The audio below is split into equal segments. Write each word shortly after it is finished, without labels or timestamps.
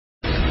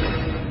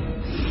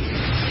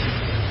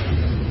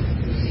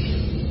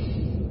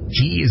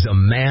He is a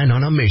man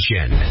on a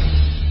mission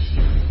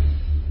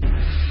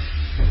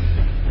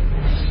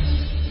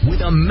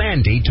with a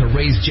mandate to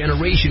raise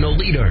generational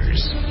leaders,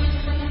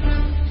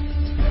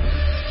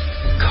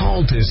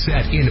 called to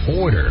set in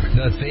order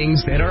the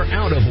things that are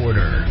out of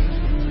order,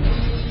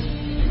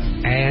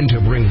 and to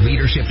bring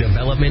leadership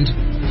development,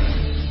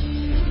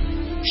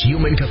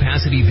 human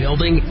capacity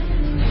building,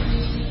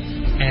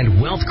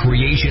 and wealth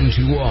creation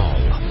to all.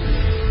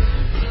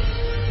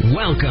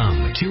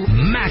 Welcome to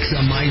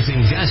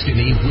Maximizing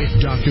Destiny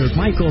with Dr.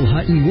 Michael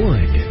Hutton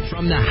Wood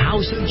from the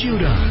House of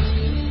Judah,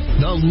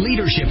 the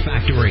Leadership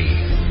Factory,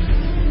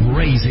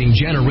 raising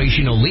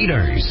generational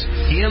leaders,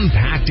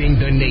 impacting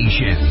the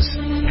nations.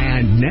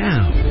 And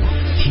now,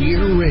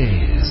 here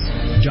is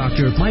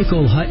Dr.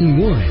 Michael Hutton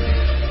Wood.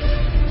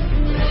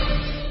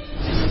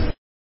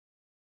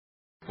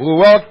 We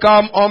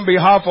welcome on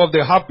behalf of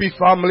the Happy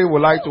Family. We'd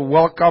like to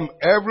welcome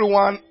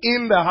everyone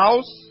in the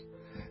house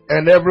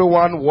and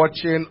everyone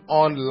watching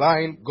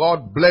online.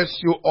 God bless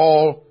you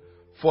all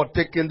for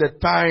taking the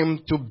time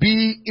to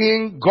be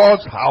in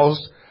God's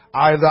house,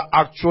 either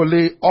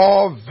actually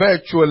or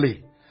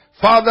virtually.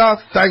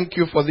 Father, thank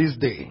you for this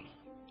day.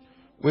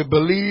 We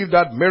believe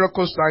that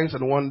miracle signs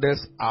and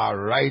wonders are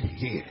right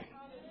here.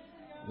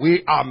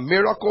 We are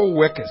miracle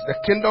workers. The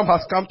kingdom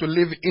has come to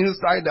live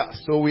inside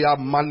us, so we are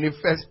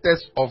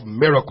manifestors of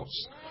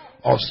miracles,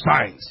 of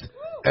signs,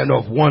 and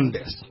of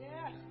wonders.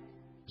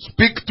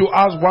 Speak to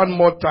us one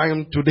more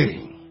time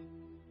today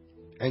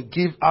and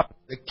give us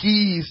the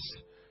keys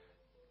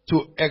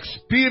to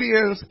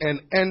experience and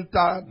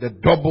enter the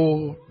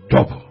double.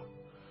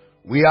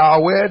 We are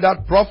aware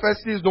that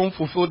prophecies don't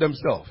fulfill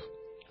themselves.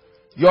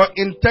 Your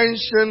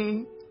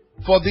intention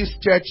for this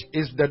church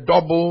is the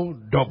double.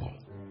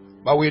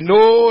 But we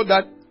know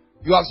that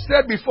you have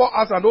set before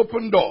us an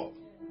open door.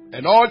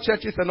 And all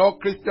churches and all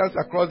Christians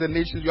across the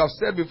nations, you have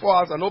set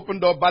before us an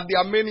open door, but there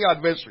are many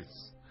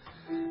adversaries.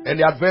 And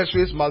the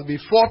adversaries must be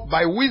fought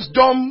by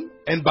wisdom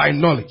and by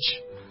knowledge.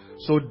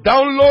 So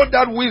download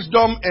that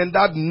wisdom and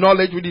that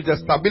knowledge, which is the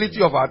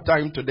stability of our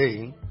time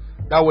today,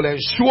 that will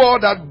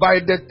ensure that by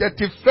the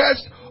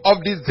 31st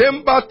of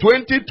December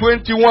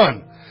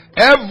 2021,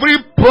 every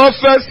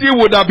prophecy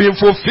would have been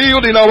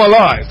fulfilled in our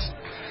lives.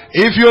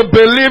 If you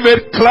believe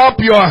it, clap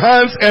your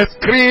hands and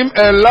scream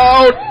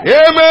aloud,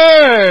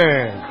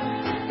 Amen!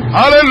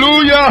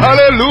 Hallelujah,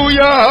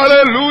 hallelujah,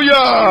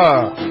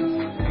 hallelujah!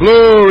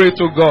 Glory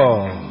to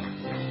God.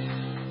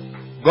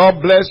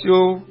 God bless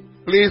you.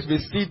 Please be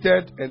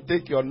seated and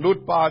take your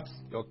notepads,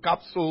 your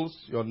capsules,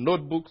 your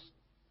notebooks,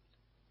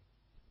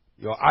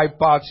 your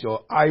iPads,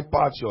 your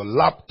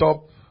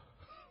laptop,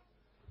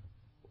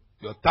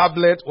 your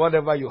tablet,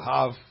 whatever you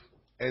have,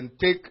 and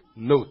take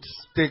notes.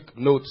 Take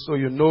notes so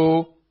you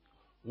know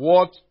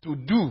what to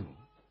do.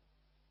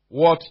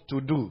 What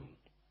to do.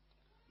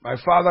 My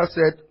father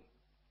said,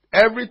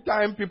 every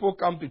time people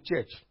come to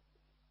church,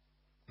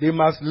 they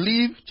must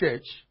leave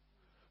church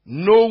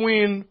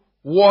knowing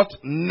what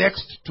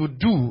next to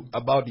do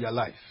about their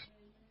life.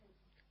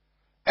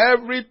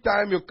 Every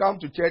time you come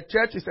to church,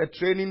 church is a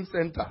training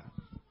center.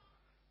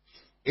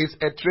 It's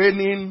a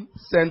training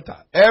center.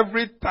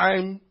 Every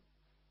time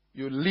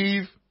you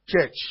leave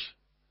church,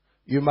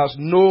 you must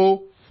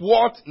know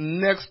what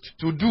next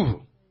to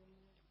do.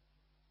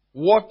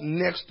 What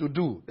next to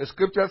do. The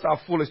scriptures are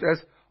full. It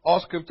says, all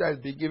scripture is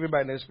being given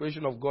by the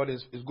inspiration of God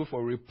is good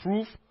for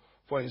reproof,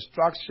 for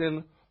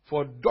instruction,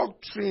 for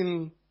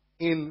doctrine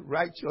in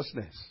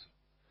righteousness.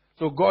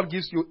 So God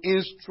gives you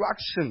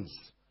instructions.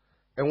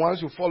 And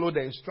once you follow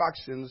the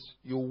instructions,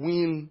 you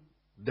win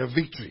the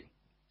victory.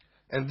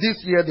 And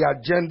this year, the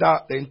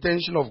agenda, the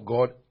intention of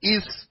God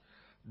is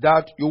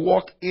that you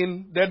walk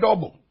in the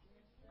double.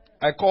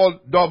 I call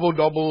double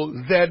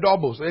the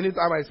double. So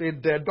anytime I say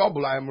the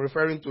double, I am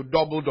referring to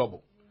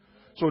double.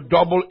 So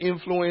double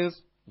influence,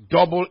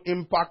 double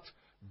impact,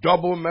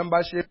 double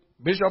membership.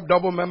 Bishop,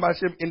 double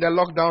membership in the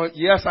lockdown.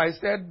 Yes, I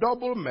said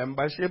double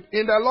membership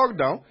in the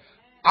lockdown.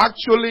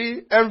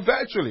 Actually and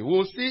virtually.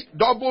 We'll see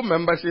double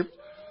membership,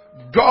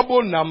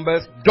 double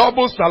numbers,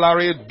 double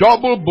salary,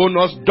 double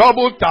bonus,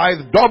 double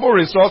tithe, double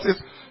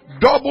resources,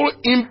 double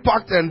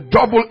impact, and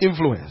double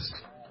influence.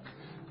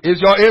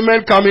 Is your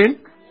amen coming?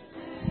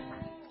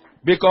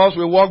 Because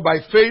we walk by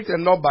faith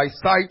and not by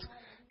sight,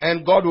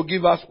 and God will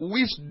give us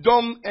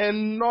wisdom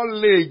and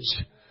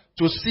knowledge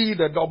to see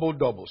the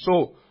double.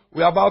 So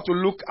we are about to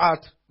look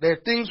at the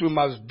things we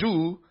must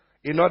do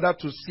in order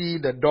to see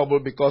the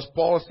double, because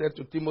Paul said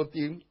to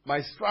Timothy,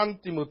 my son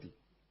Timothy,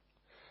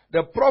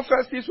 the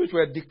prophecies which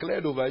were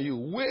declared over you,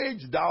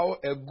 wage thou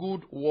a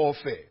good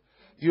warfare.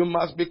 You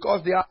must,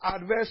 because they are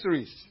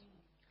adversaries.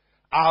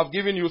 I have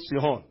given you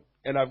Sihon,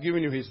 and I've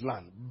given you his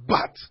land.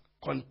 But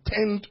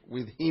contend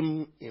with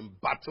him in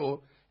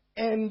battle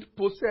and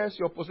possess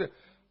your possession.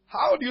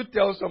 How do you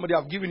tell somebody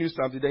I've given you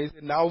something, then you say,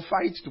 now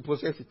fight to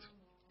possess it?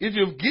 If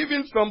you've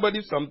given somebody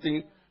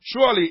something,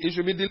 surely it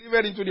should be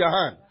delivered into their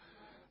hand.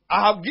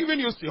 I have given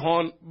you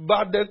Sihon,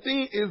 but the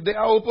thing is there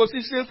are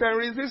oppositions and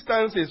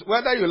resistances,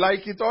 whether you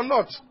like it or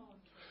not.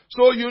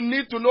 So you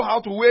need to know how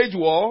to wage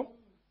war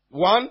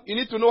One, you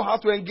need to know how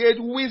to engage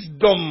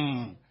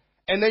wisdom.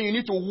 And then you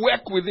need to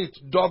work with it.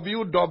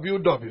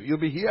 WWW. You'll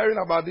be hearing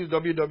about this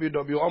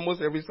WWW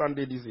almost every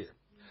Sunday this year.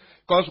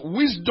 Because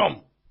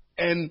wisdom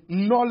and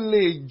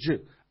knowledge,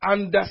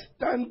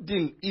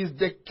 understanding is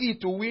the key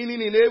to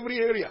winning in every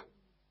area.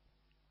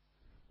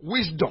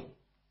 Wisdom.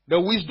 The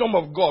wisdom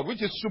of God,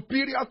 which is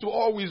superior to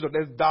all wisdom.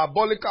 There's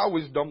diabolical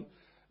wisdom.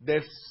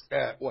 There's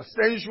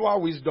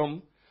sensual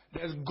wisdom.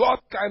 There's God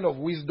kind of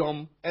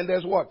wisdom. And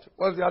there's what?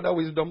 What's the other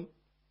wisdom?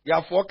 You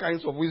have 4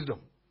 kinds of wisdom.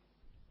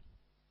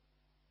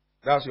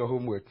 That's your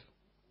homework.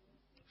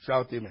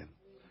 Shout amen.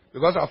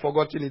 Because I've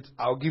forgotten it,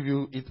 I'll give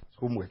you it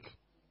homework.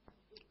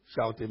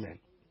 Shout amen.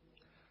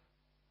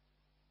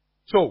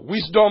 So,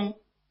 wisdom,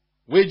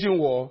 waging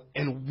war,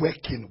 and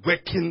working.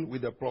 Working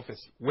with the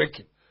prophecy.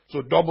 Working.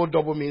 So,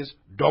 double means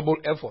double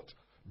effort,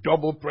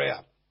 double prayer,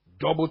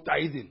 double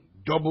tithing,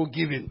 double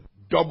giving,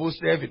 double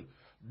serving,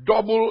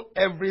 double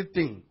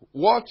everything.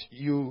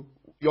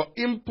 Your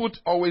input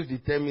always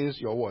determines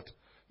your what?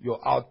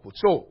 Your output.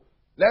 So,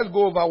 let's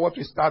go over what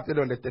we started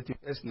on the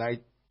 31st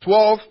night.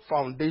 12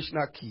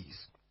 foundational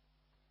keys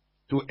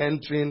to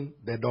entering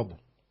the double.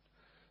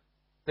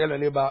 Tell your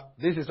neighbor,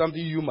 this is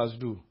something you must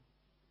do.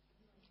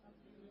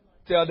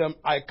 Tell them,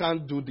 I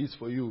can't do this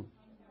for you.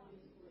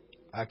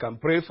 I can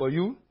pray for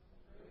you.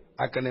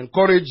 I can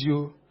encourage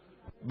you.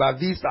 But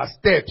these are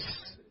steps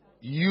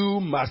you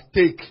must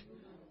take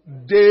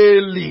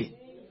daily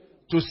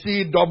to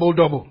see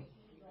double.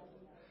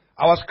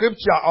 Our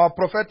scripture, our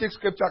prophetic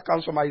scripture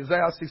comes from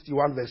Isaiah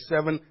 61 verse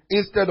 7.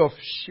 Instead of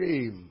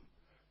shame,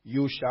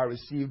 you shall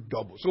receive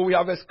double. So we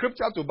have a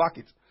scripture to back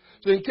it.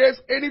 So in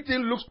case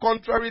anything looks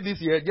contrary this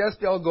year, just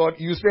tell God,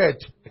 you said,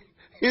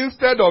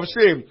 instead of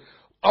shame.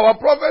 Our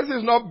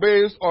prophecy is not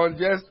based on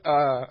just,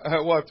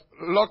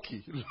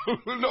 lucky.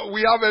 No,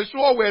 we have a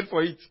sure word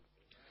for it.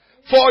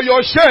 For your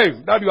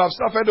shame that you have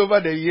suffered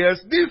over the years,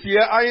 this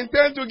year I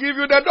intend to give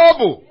you the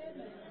double.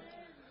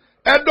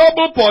 A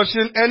double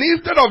portion, and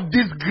instead of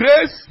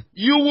disgrace,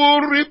 you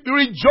will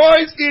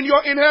rejoice in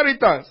your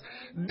inheritance.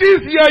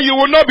 This year you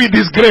will not be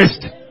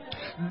disgraced.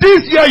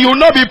 This year you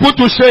will not be put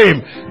to shame.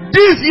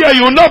 This year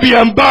you will not be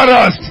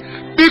embarrassed.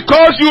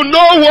 Because you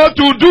know what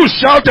to do.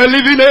 Shout a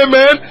living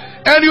amen.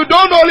 And you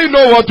don't only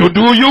know what to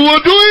do, you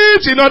will do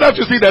it in order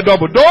to see the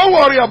double. Don't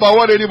worry about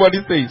what anybody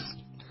says.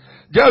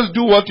 Just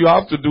do what you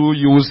have to do,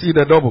 you will see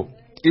the double.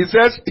 It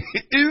says,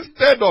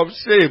 instead of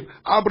shame,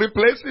 I'm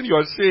replacing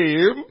your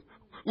shame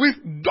with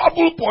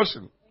double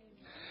portion.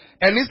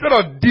 And instead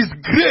of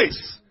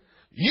disgrace,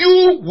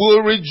 you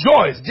will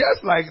rejoice,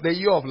 just like the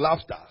year of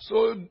laughter.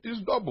 So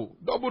it's double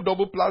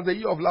plus the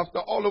year of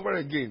laughter all over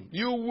again.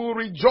 You will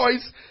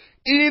rejoice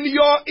in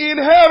your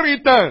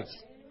inheritance.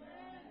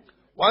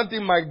 One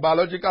thing my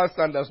biological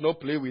son does not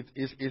play with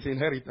is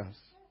inheritance.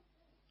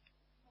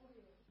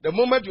 The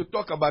moment you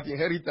talk about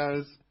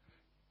inheritance,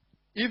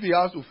 if he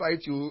has to fight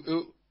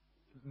you,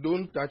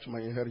 don't touch my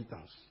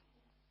inheritance.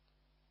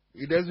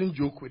 He doesn't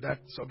joke with that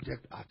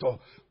subject at all.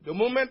 The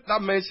moment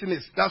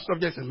that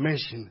subject is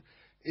mentioned,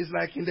 it's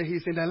like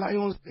he's in the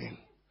lion's den,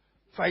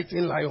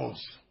 fighting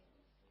lions.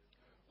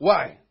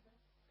 Why?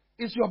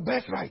 It's your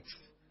birthright.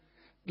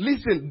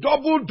 Listen,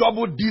 double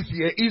this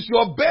year is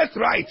your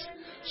birthright.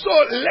 So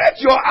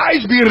let your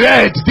eyes be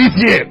red this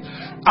year.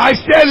 I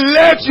said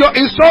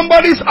is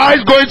somebody's eyes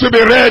going to be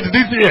red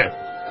this year?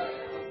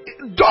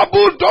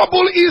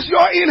 Double is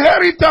your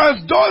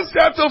inheritance. Don't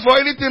settle for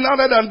anything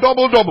other than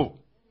double.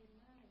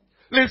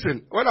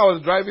 Listen, when I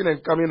was driving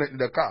and coming in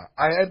the car,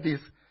 I had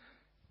these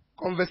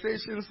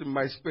conversations in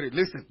my spirit.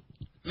 Listen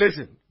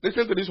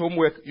to this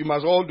homework. You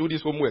must all do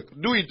this homework.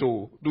 Do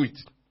it.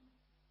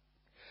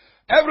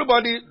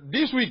 Everybody,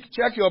 this week,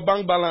 check your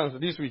bank balance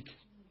this week.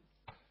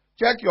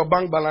 Check your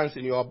bank balance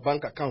in your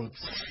bank account.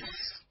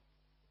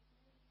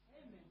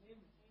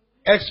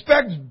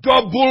 Expect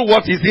double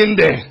what is in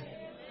there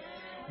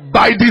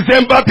by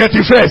December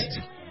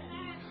 31st.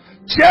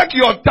 Check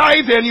your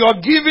tithe and your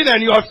giving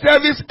and your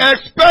service.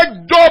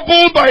 Expect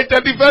double by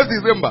 31st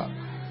December.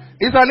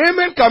 Is an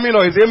amen coming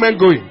or is amen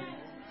going?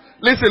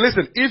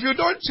 Listen. If you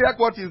don't check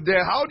what is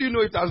there, how do you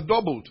know it has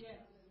doubled?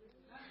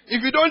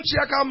 If you don't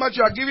check how much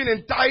you are giving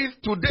in tithe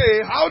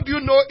today, how do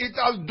you know it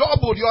has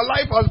doubled? Your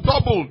life has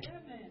doubled.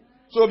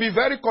 So be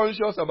very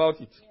conscious about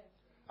it.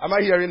 Am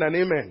I hearing an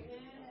amen?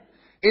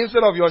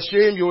 Instead of your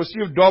shame, you will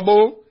receive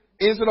double.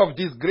 Instead of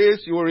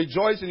disgrace, you will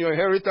rejoice in your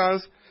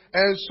inheritance.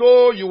 And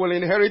so you will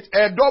inherit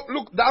a double.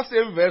 Look, that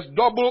same verse,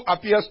 double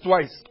appears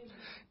twice.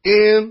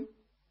 You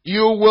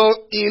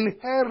will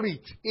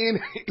inherit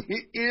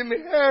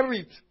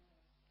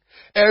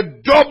a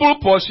double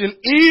portion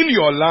in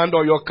your land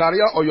or your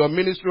career or your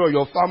ministry or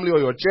your family or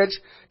your church.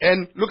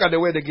 And look at the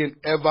word again.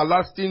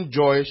 Everlasting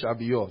joy shall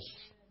be yours.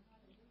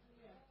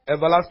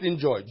 Everlasting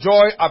joy.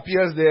 Joy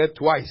appears there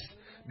twice.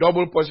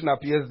 Double portion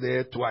appears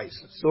there twice.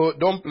 So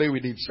don't play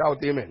with it.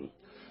 Shout amen.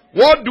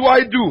 What do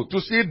I do to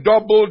see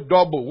double?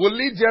 Will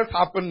it just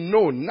happen?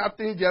 No,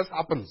 nothing just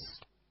happens.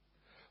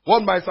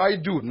 What must I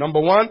do? Number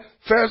one,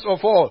 first of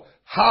all,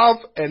 have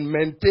and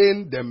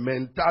maintain the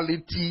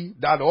mentality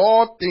that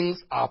all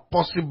things are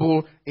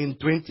possible in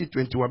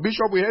 2021.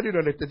 Bishop, we heard it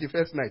on the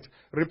 31st night.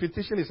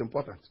 Repetition is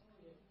important.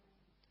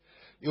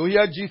 You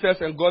hear Jesus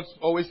and God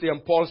always say,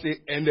 and Paul say,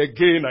 and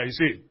again I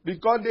say.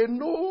 Because they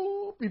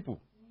know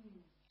people.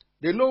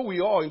 They know we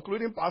all,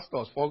 including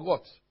pastors,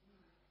 forgot.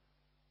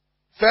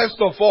 First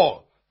of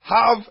all,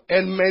 have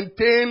and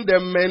maintain the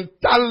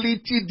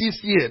mentality this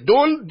year.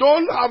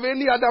 Don't have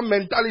any other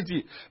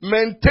mentality.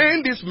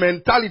 Maintain this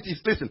mentality.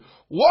 Listen,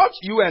 what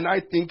you and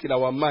I think in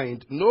our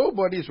mind,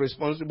 nobody is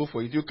responsible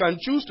for it. You can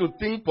choose to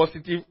think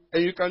positive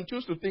and you can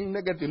choose to think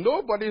negative.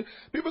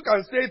 People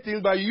can say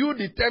things, but you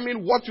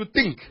determine what you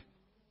think.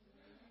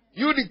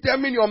 You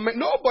determine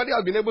nobody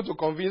has been able to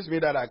convince me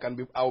that I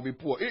will be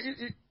poor.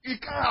 It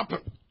can't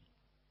happen.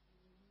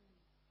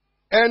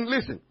 And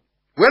listen,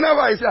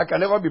 whenever I say I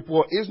can never be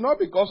poor, it's not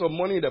because of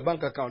money in the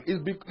bank account.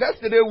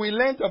 Yesterday we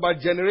learned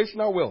about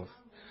generational wealth.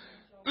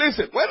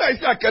 Listen, when I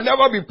say I can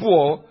never be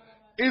poor,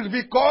 it's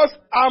because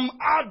I'm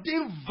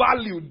adding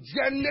value,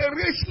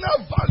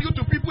 generational value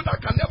to people that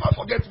can never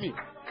forget me.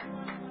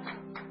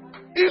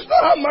 It's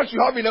not how much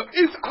you have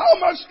it's how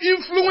much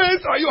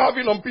influence are you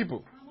having on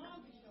people.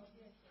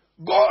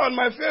 Go on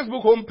my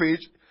Facebook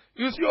homepage,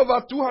 you see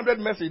over 200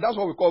 messages. That's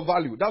what we call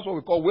value. That's what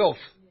we call wealth.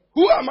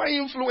 Who am I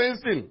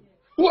influencing?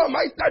 Who am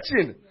I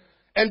touching?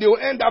 And they will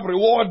end up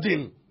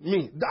rewarding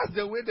me. That's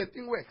the way the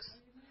thing works.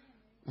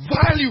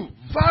 Value,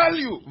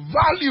 value,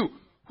 value.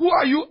 Who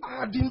are you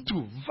adding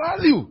to?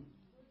 Value.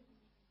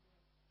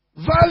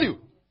 Value.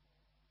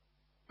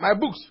 My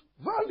books,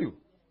 value.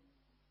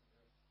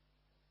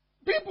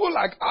 People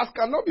like us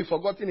cannot be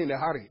forgotten in a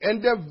hurry.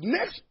 And the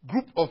next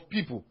group of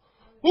people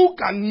who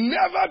can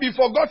never be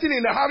forgotten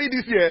in a hurry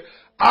this year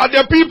are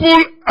the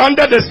people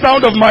under the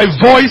sound of my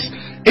voice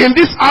in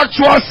this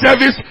actual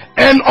service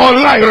and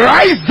online.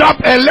 Rise up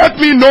and let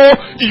me know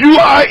you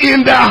are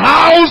in the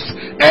house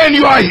and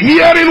you are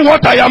hearing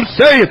what I am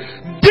saying.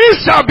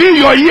 This shall be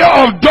your year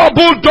of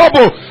double.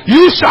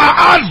 You shall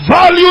add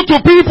value to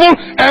people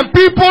and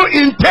people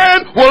in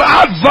turn will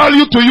add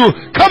value to you.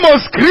 Come on,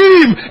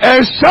 scream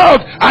and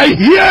shout. I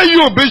hear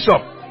you,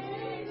 Bishop.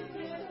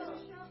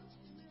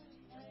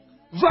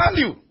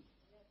 Value.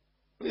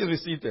 Please be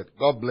seated.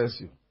 God bless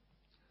you.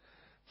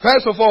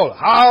 First of all,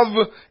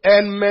 have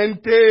and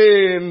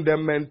maintain the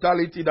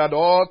mentality that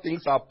all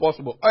things are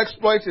possible.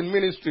 Exploits in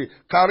ministry,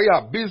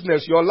 career,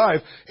 business, your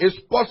life is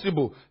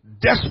possible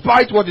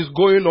despite what is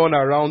going on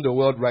around the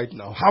world right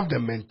now. Have the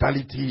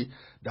mentality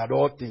that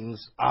all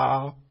things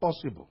are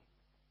possible.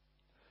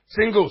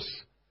 Singles,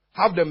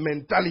 have the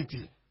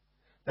mentality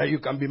that you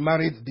can be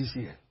married this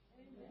year.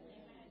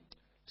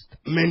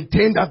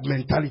 Maintain that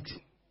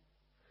mentality.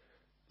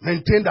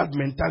 Maintain that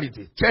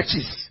mentality.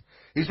 Churches,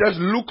 he says,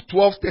 Luke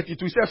 12:32.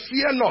 He says,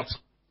 fear not,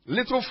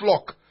 little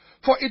flock,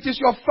 for it is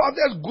your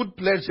Father's good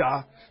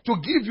pleasure to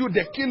give you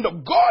the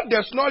kingdom. God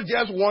does not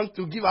just want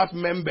to give us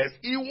members.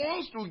 He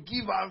wants to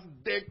give us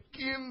the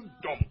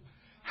kingdom.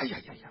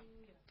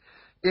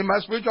 In my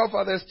spiritual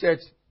father's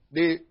church,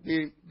 they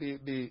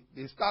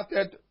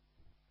started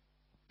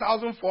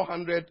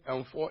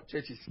 1,404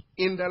 churches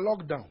in the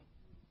lockdown.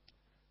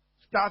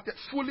 Started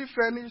fully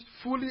furnished,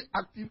 fully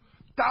active.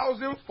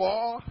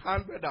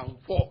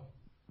 1,404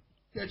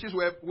 churches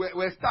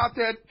were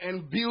started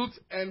and built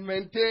and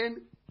maintained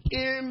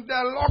in the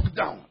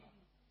lockdown.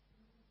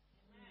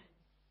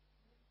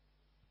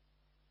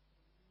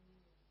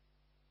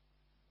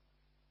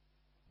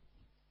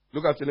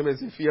 Look at your neighbor and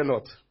say, fear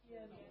not.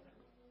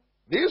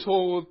 This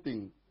whole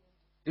thing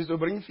is to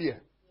bring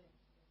fear.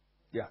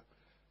 Yeah.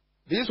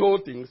 This whole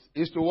thing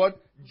is to what?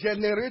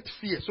 Generate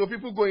fear. So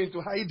people go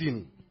into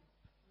hiding.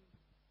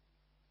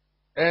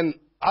 And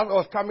as I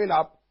was coming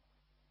up,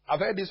 I've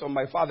heard this from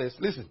my fathers.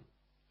 Listen.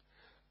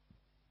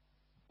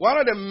 One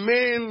of the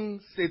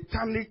main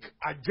satanic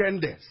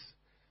agendas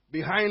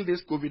behind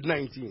this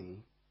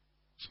COVID-19,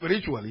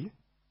 spiritually,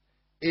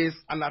 is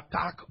an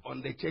attack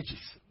on the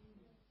churches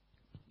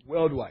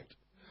worldwide.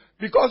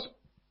 Because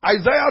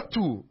Isaiah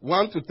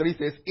 2:1-3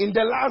 says, in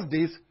the last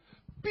days,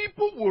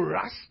 people will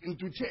rush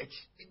into church.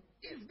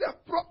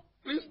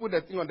 Please put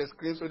the thing on the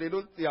screen so they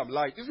don't say I'm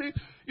lying. You see,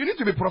 you need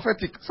to be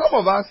prophetic. Some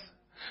of us,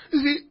 you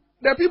see,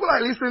 the people I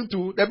listen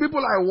to, the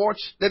people I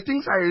watch, the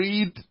things I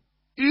read,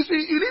 you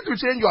see, you need to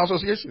change your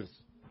associations.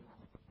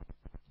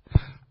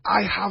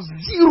 I have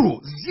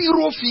zero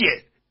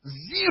fear.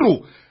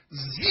 Zero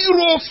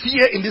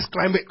fear in this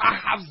climate. I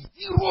have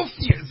zero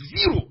fear.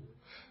 Zero.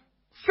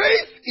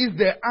 Faith is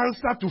the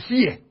answer to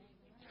fear.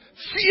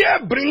 Fear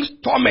brings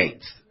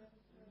torment.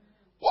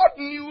 What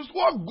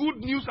good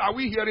news are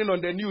we hearing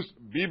on the news?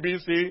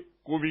 BBC,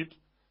 COVID.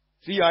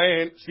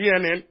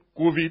 CNN,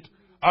 COVID.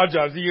 Al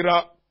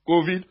Jazeera,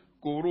 COVID.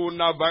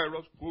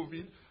 Coronavirus,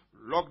 COVID.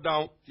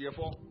 Lockdown, tier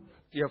 4,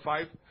 tier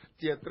 5,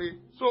 tier 3.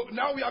 So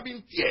now we are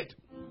being tiered.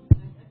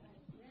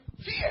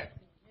 Fear.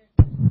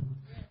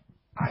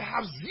 I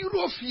have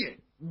zero fear.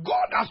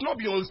 God has not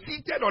been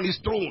seated on his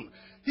throne.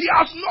 He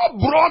has not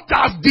brought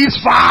us this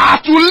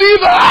far to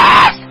leave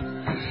us.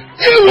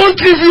 He won't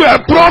give you a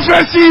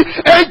prophecy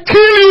and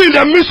kill you in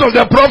the midst of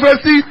the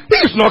prophecy.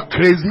 He's not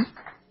crazy.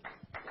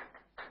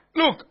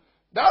 Look,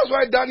 that's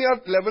why Daniel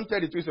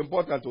 11:32 is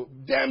important to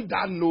them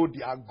that know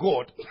their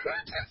God.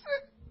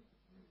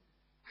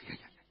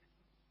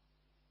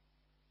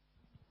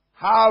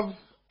 Have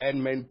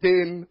and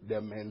maintain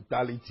the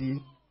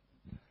mentality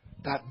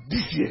that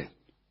this year,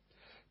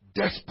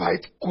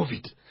 despite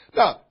COVID.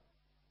 Now,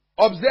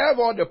 observe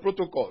all the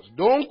protocols.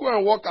 Don't go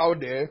and walk out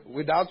there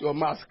without your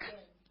mask.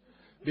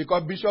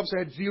 Because Bishop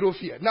said zero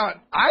fear. Now,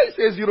 I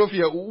say zero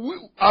fear.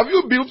 Have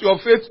you built your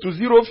faith to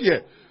zero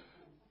fear?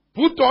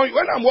 Put on,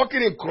 when I'm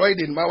walking in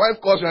Croydon, my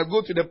wife calls me, I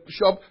go to the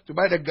shop to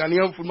buy the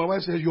Ghanaian food. My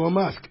wife says, your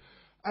mask.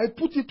 I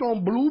put it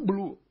on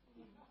blue.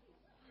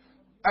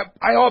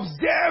 I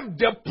observe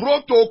the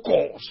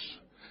protocols.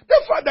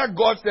 The fact that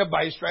God said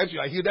by his stripes you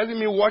are healed doesn't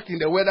mean walk in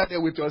the weather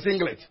there with your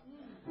singlet.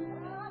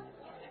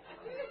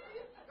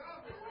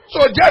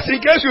 So just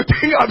in case you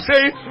think I'm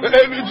saying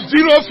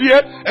zero fear,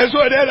 and so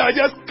then I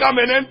just come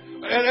and then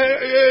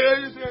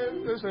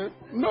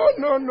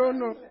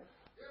no.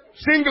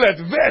 Singlet,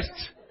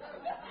 vest.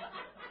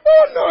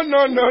 Oh,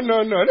 no. No.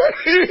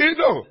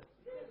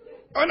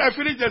 When I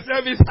finish the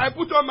service, I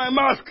put on my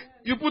mask.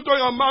 You put on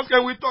your mask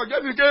and we talk.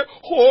 Just in case,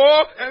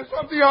 and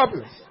something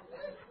happens.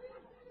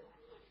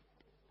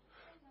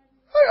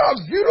 I have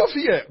zero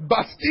fear,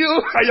 but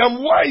still I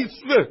am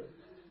wise.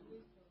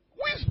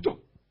 Wisdom.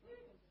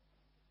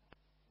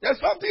 There's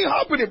something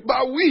happening,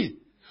 but we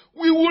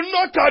will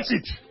not catch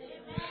it.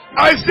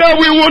 I said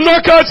we will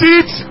not catch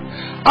it.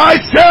 I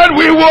said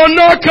we will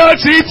not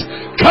catch it.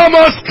 Come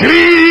on, scream.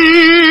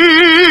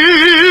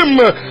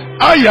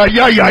 Ay.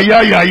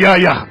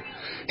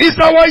 It's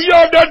our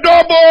year of the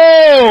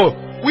double.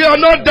 We are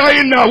not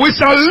dying now. We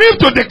shall live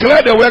to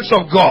declare the works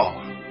of God.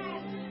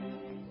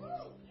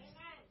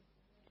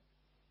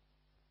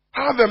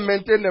 Have and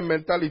maintain the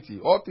mentality.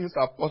 All things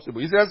are possible.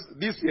 He says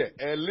this year,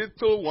 a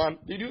little one.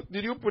 Did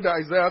you put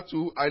Isaiah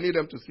 2? I need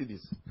them to see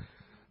this.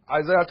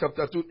 Isaiah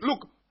chapter 2.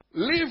 Look,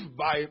 live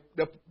by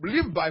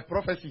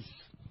prophecies.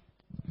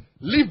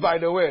 Live by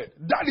the word.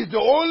 That is the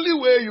only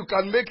way you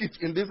can make it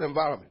in this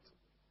environment.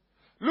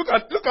 Look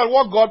at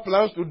what God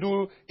plans to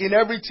do in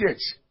every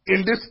church,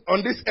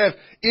 on this earth,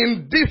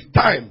 in this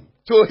time.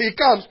 So he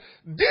comes.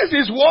 This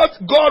is what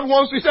God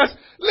wants. He says,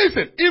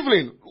 listen,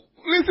 Evelyn,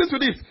 listen to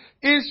this.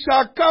 It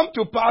shall come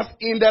to pass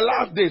in the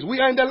last days. We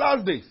are in the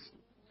last days.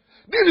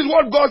 This is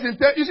what God's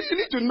intent. You see, you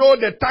need to know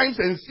the times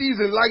and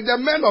seasons like the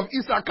men of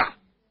Issachar.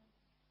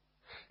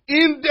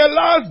 In the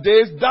last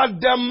days,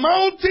 that the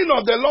mountain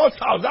of the Lord's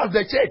house, that's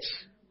the church,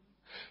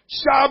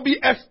 shall be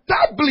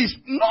established,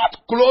 not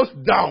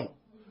closed down,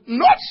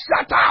 not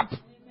shut up.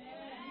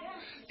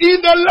 In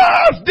the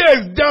last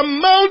days, the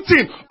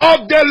mountain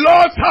of the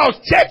Lord's house,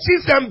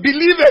 churches and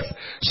believers,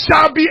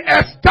 shall be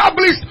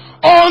established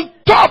on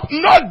top,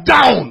 not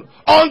down.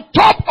 On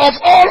top of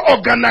all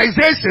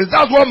organizations,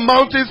 that's what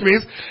mountains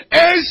means,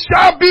 and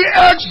shall be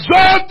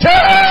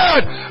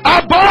exalted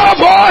above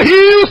all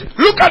hills.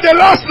 Look at the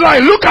last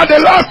line.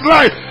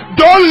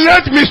 Don't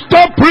let me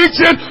stop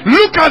preaching.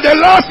 Look at the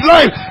last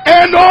line.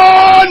 And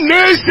all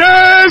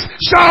nations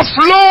shall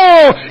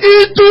flow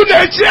into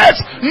the church,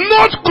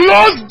 not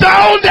close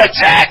down the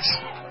church.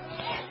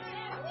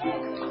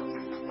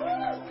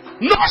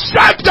 Not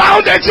shut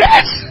down the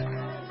church.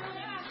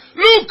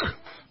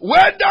 Look.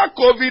 Whether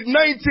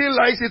COVID-19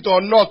 likes it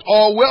or not,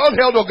 or World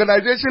Health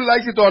Organization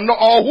likes it or not,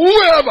 or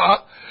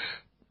whoever,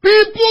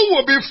 people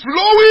will be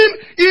flowing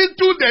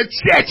into the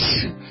church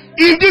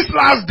in this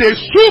last day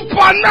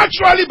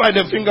supernaturally by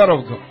the finger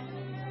of God.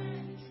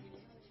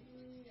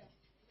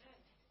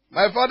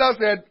 My father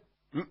said,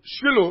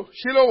 Shiloh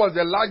was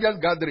the largest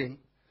gathering.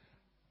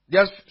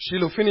 Just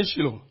finish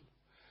Shiloh.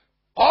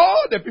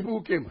 All the people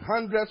who came,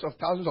 hundreds of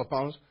thousands of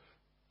pounds,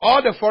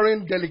 all the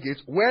foreign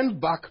delegates went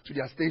back to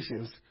their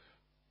stations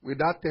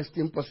without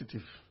testing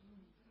positive.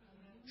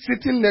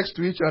 Sitting next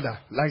to each other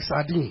like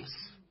sardines.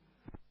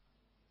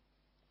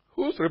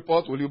 Whose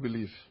report will you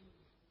believe?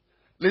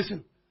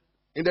 Listen,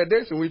 in the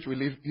days in which we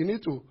live, you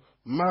need to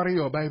marry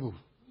your Bible.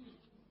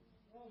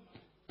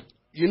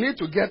 You need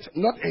to get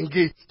not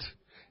engaged.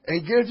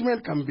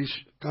 Engagement can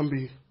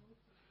be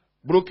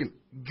broken.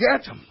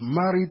 Get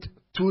married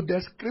to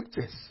the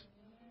scriptures.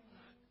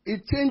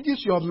 It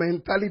changes your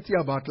mentality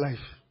about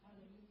life.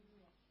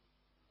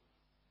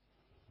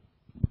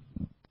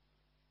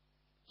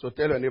 So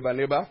tell your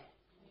neighbor,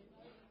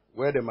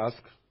 wear the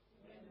mask,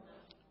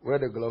 wear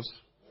the gloves,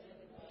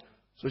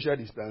 social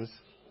distance,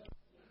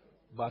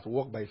 but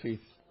walk by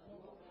faith.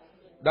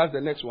 That's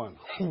the next one.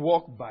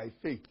 Walk by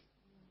faith.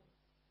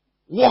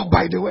 Walk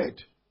by the word.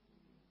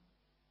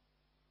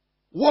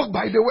 Walk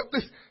by the word.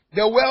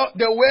 The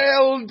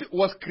world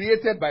was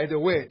created by the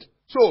word.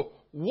 So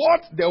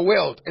what the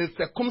world and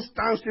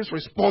circumstances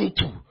respond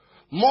to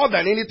more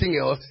than anything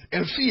else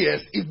and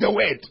fears is the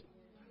word.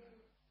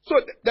 So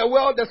the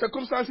world, the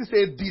circumstances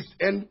say this,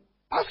 and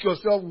ask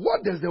yourself,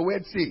 what does the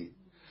word say?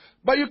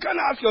 But you can't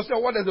ask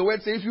yourself, what does the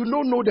word say, if you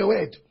don't know the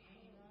word.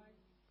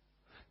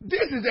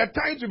 This is a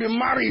time to be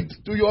married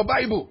to your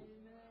Bible.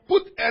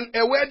 put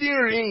a wedding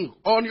ring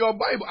on your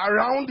Bible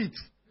around it.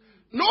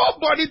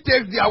 Nobody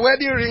takes their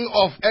wedding ring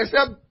off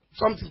except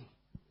something.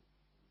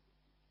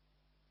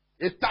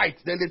 It's tight.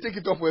 Then they take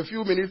it off for a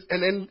few minutes,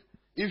 and then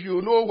if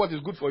you know what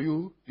is good for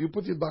you, you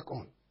put it back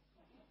on.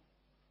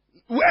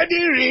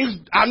 Wedding rings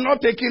are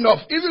not taken off.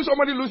 Even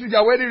somebody loses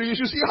their wedding ring, you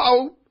should see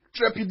how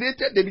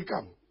trepidated they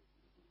become.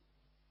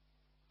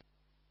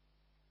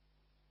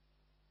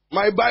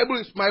 My Bible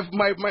is my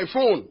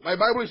phone. My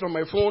Bible is on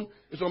my phone.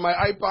 It's on my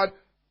iPad.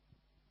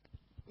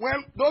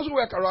 When those who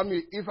work around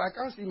me, if I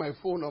can't see my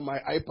phone or my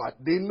iPad,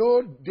 they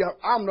know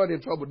I'm not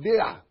in trouble. They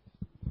are.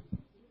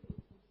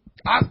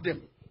 Ask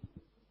them.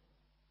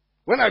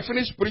 When I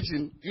finish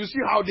preaching, you see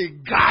how they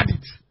guard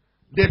it.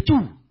 They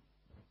too.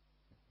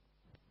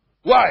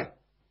 Why?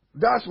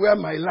 That's where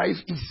my life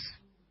is.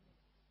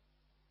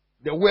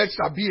 The word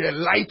shall be a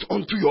light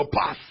unto your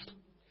path.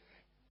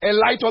 A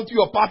light unto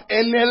your path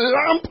and a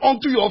lamp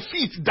unto your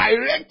feet,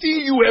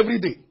 directing you every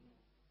day.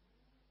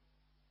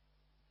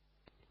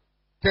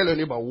 Tell your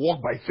neighbor,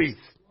 walk by faith,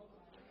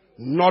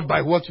 not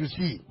by what you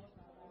see.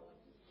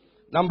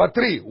 Number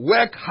 3,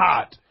 work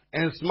hard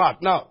and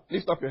smart. Now,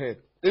 lift up your head.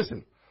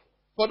 Listen.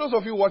 For those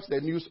of you who watch the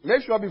news,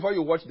 make sure before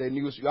you watch the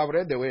news, you have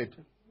read the word.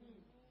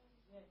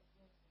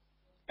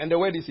 And the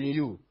word is in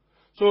you.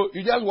 So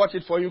you just watch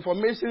it for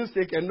information's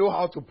sake and know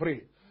how to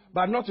pray,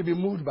 but not to be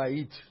moved by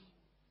it.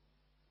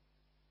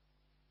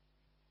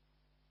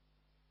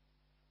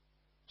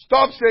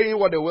 Stop saying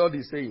what the world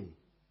is saying.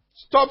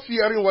 Stop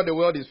fearing what the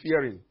world is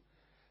fearing.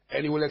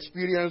 And you will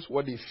experience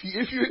what they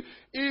fear.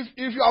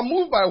 If you are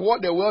moved by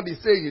what the world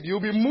is saying,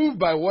 you'll be moved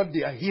by what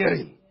they are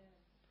hearing.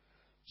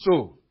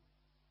 So,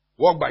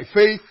 walk by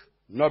faith,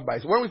 not by...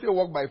 When we say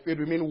walk by faith,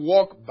 we mean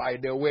walk by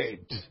the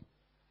word.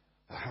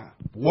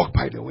 Walk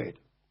by the word.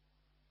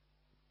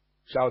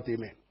 Shout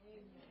amen.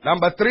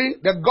 Number 3,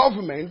 the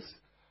governments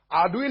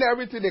are doing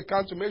everything they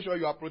can to make sure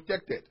you are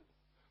protected.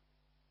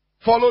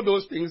 Follow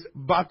those things,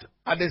 but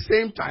at the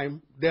same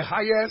time, the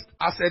highest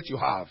asset you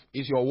have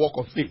is your walk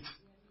of faith.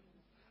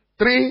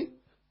 3,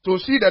 to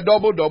see the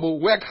double,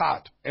 work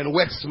hard and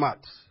work smart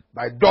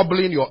by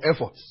doubling your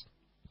efforts.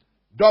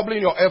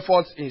 Doubling your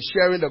efforts in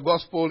sharing the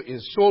gospel, in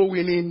soul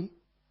winning.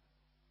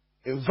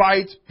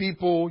 Invite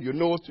people,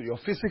 to your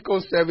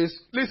physical service.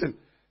 Listen,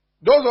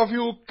 those of you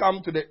who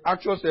come to the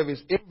actual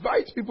service,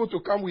 invite people to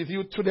come with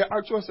you to the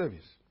actual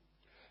service.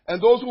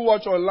 And those who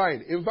watch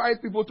online,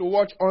 invite people to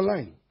watch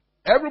online.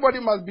 Everybody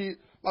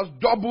must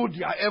double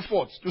their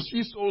efforts to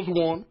see souls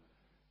won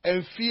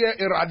and fear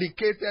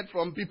eradicated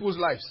from people's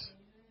lives.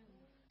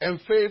 And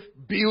faith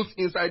built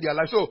inside their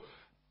lives. So,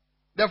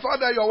 the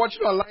fact that you're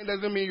watching online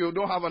doesn't mean you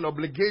don't have an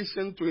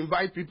obligation to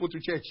invite people to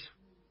church.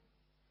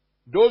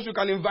 Those you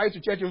can invite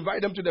to church,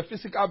 invite them to the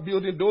physical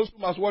building. Those who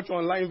must watch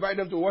online, invite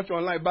them to watch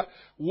online. But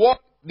what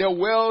the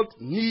world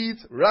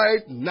needs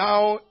right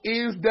now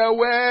is the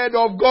word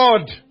of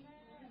God.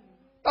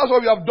 That's why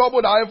we have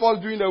doubled our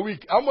efforts during the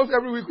week. Almost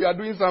every week we are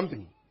doing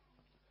something.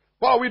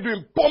 What are we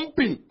doing?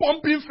 Pumping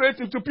faith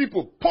into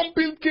people,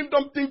 pumping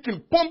kingdom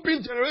thinking,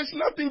 pumping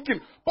generational thinking,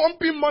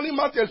 pumping money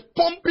matters,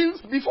 pumping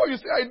before you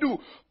say I do.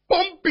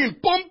 Pumping.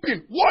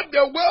 What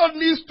the world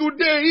needs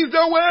today is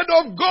the word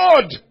of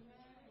God.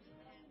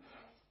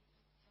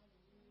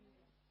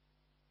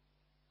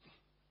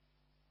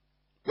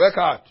 Work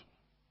hard.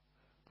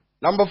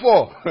 Number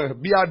 4,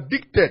 be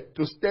addicted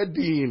to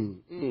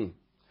studying.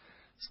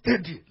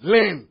 Study,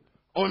 learn,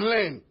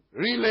 unlearn,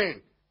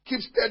 relearn. Keep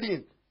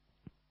studying.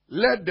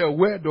 Let the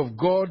word of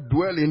God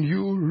dwell in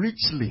you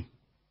richly.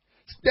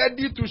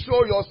 Study to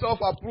show yourself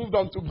approved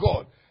unto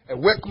God. A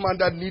workman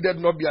that needed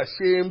not be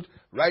ashamed,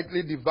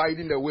 rightly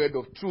dividing the word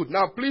of truth.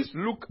 Now, please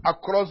look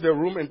across the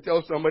room and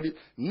tell somebody,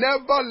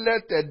 never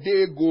let a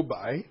day go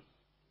by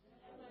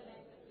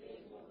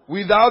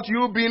without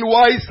you being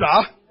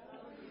wiser,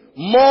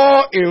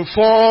 more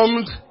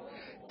informed,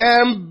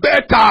 and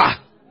better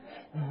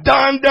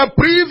than the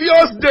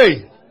previous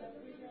day.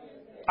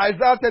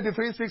 Isaiah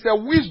 33:6 says,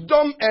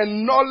 wisdom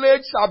and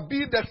knowledge shall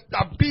be the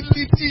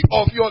stability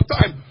of your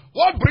time.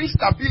 What brings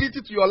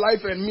stability to your life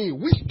and me?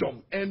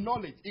 Wisdom and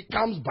knowledge. It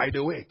comes by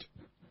the word.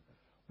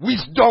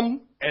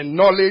 Wisdom and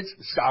knowledge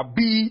shall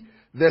be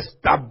the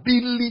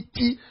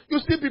stability. You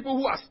see, people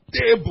who are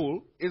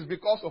stable is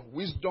because of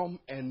wisdom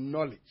and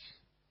knowledge.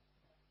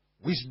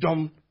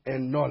 Wisdom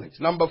and knowledge.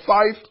 Number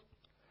 5,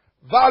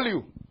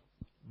 value,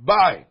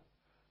 buy,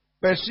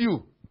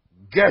 pursue,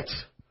 get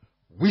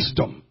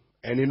wisdom.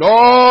 And in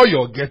all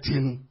you're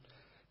getting,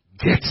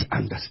 get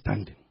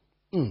understanding.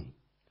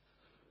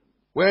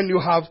 When you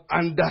have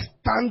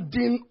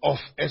understanding of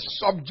a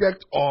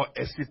subject or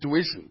a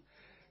situation,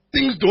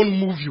 things don't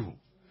move you.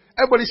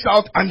 Everybody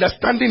shout,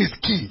 understanding is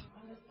key.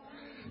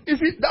 You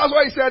see, that's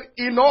why he said,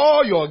 in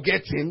all you're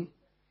getting,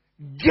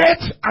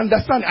 get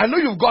understanding. I know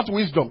you've got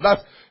wisdom.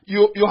 That's,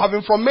 you have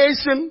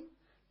information,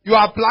 you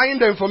are applying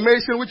the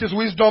information, which is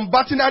wisdom,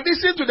 but in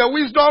addition to the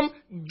wisdom,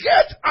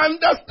 get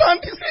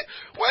understanding. You see,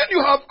 when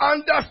you have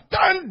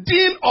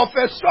understanding of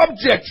a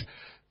subject,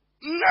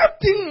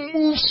 nothing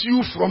moves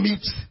you from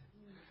it.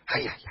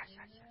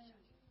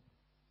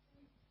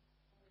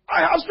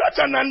 I have such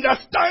an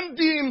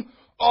understanding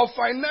of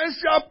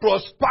financial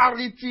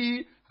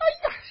prosperity.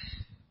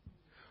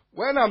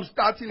 When I'm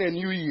starting a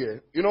new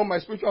year, you know, my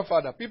spiritual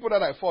father, people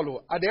that I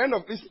follow, at the end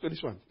of, listen to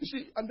this one. You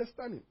see,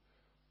 understanding.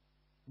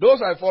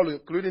 Those I follow,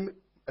 including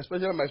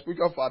especially my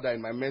spiritual father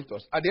and my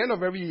mentors, at the end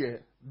of every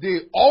year,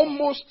 they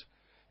almost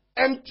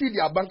empty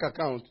their bank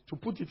account to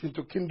put it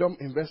into kingdom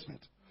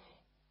investment.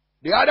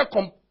 They either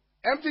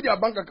empty their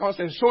bank accounts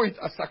and show it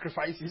as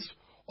sacrifices,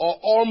 or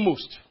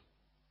almost.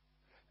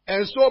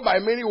 And so by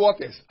many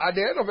waters. At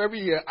the end of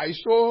every year, I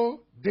sow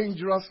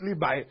dangerously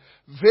by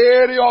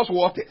various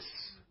waters.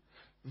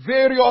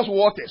 Various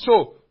waters.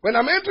 So when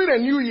I'm entering a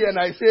new year and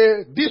I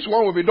say this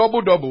one will be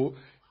double,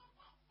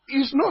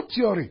 it's not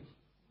theory.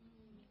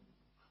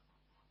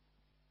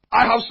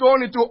 I have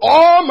sown it to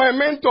all my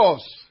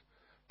mentors.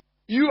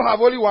 You have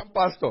only one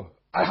pastor.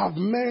 I have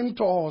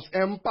mentors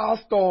and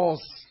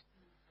pastors.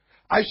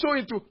 I sow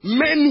it to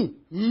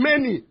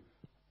many.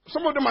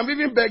 Some of them I'm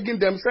even begging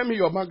them, send me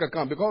your bank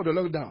account because of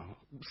the lockdown.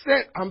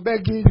 I'm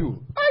begging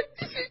you.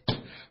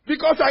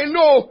 Because I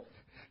know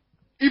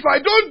if I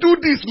don't do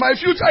this, my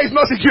future is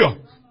not secure.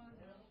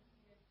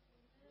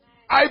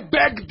 I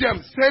beg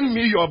them, send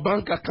me your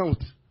bank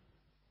account.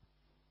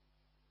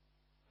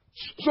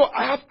 So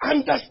I have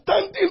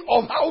understanding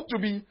of how to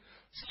be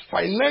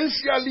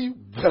financially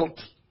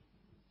wealthy.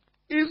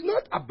 It's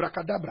not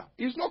abracadabra.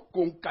 It's not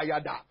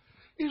konkayada.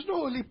 It's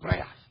not only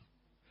prayer.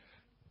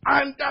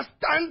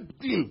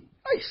 Understanding.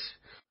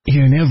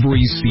 In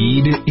every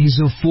seed is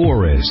a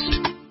forest,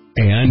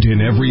 and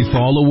in every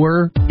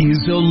follower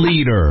is a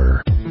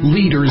leader.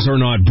 Leaders are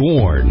not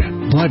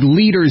born, but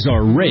leaders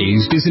are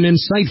raised is an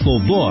insightful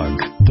book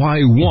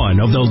by one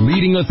of the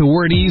leading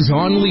authorities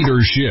on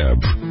leadership,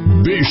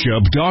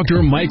 Bishop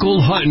Dr.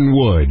 Michael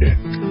Huttonwood.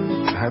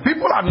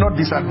 People are not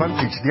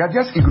disadvantaged. They are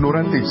just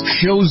ignorant.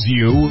 Shows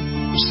you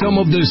some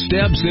of the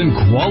steps and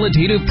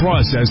qualitative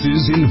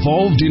processes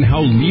involved in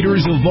how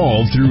leaders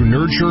evolve through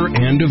nurture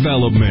and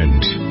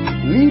development.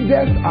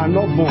 Leaders are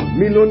not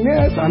born.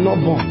 Millionaires are not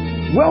born.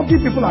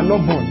 Wealthy people are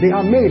not born. They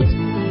are made.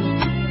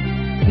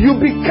 You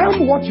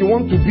become what you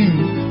want to be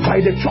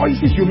by the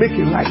choices you make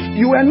in life.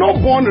 You were not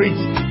born rich.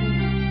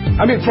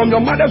 I mean, from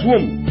your mother's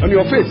womb, on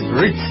your face,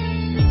 rich.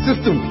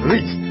 System,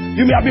 rich.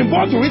 You may have been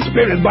born to rich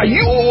parents, but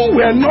you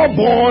were not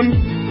born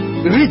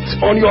rich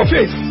on your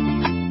face.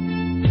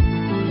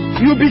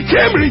 You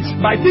became rich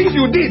by things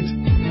you did,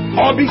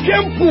 or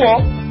became poor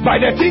by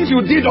the things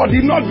you did or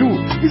did not do.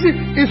 You see,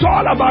 it's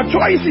all about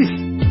choices.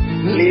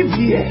 Live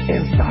here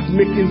and start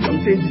making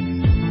some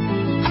changes.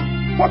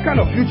 What kind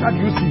of future do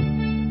you see?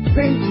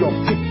 Paint your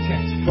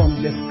pictures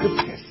from the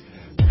scriptures.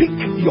 Pick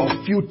your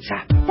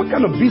future. What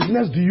kind of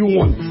business do you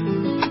want?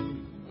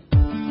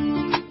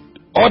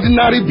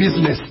 Ordinary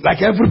business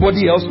like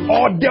everybody else,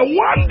 or the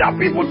one that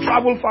people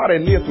travel far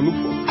and near to look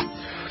for?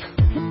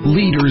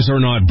 Leaders are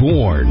not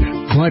born,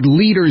 but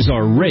leaders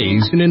are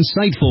raised. An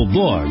insightful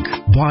book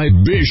by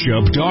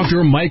Bishop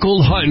Dr. Michael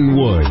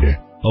Huttonwood.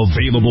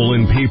 Available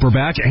in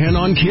paperback and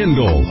on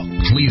Kindle.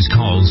 Please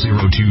call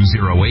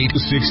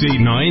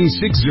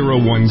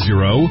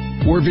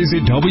 0208-689-6010 or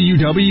visit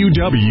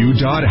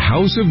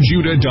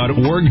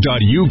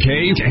www.houseofjudah.org.uk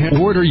and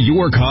order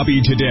your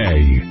copy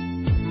today.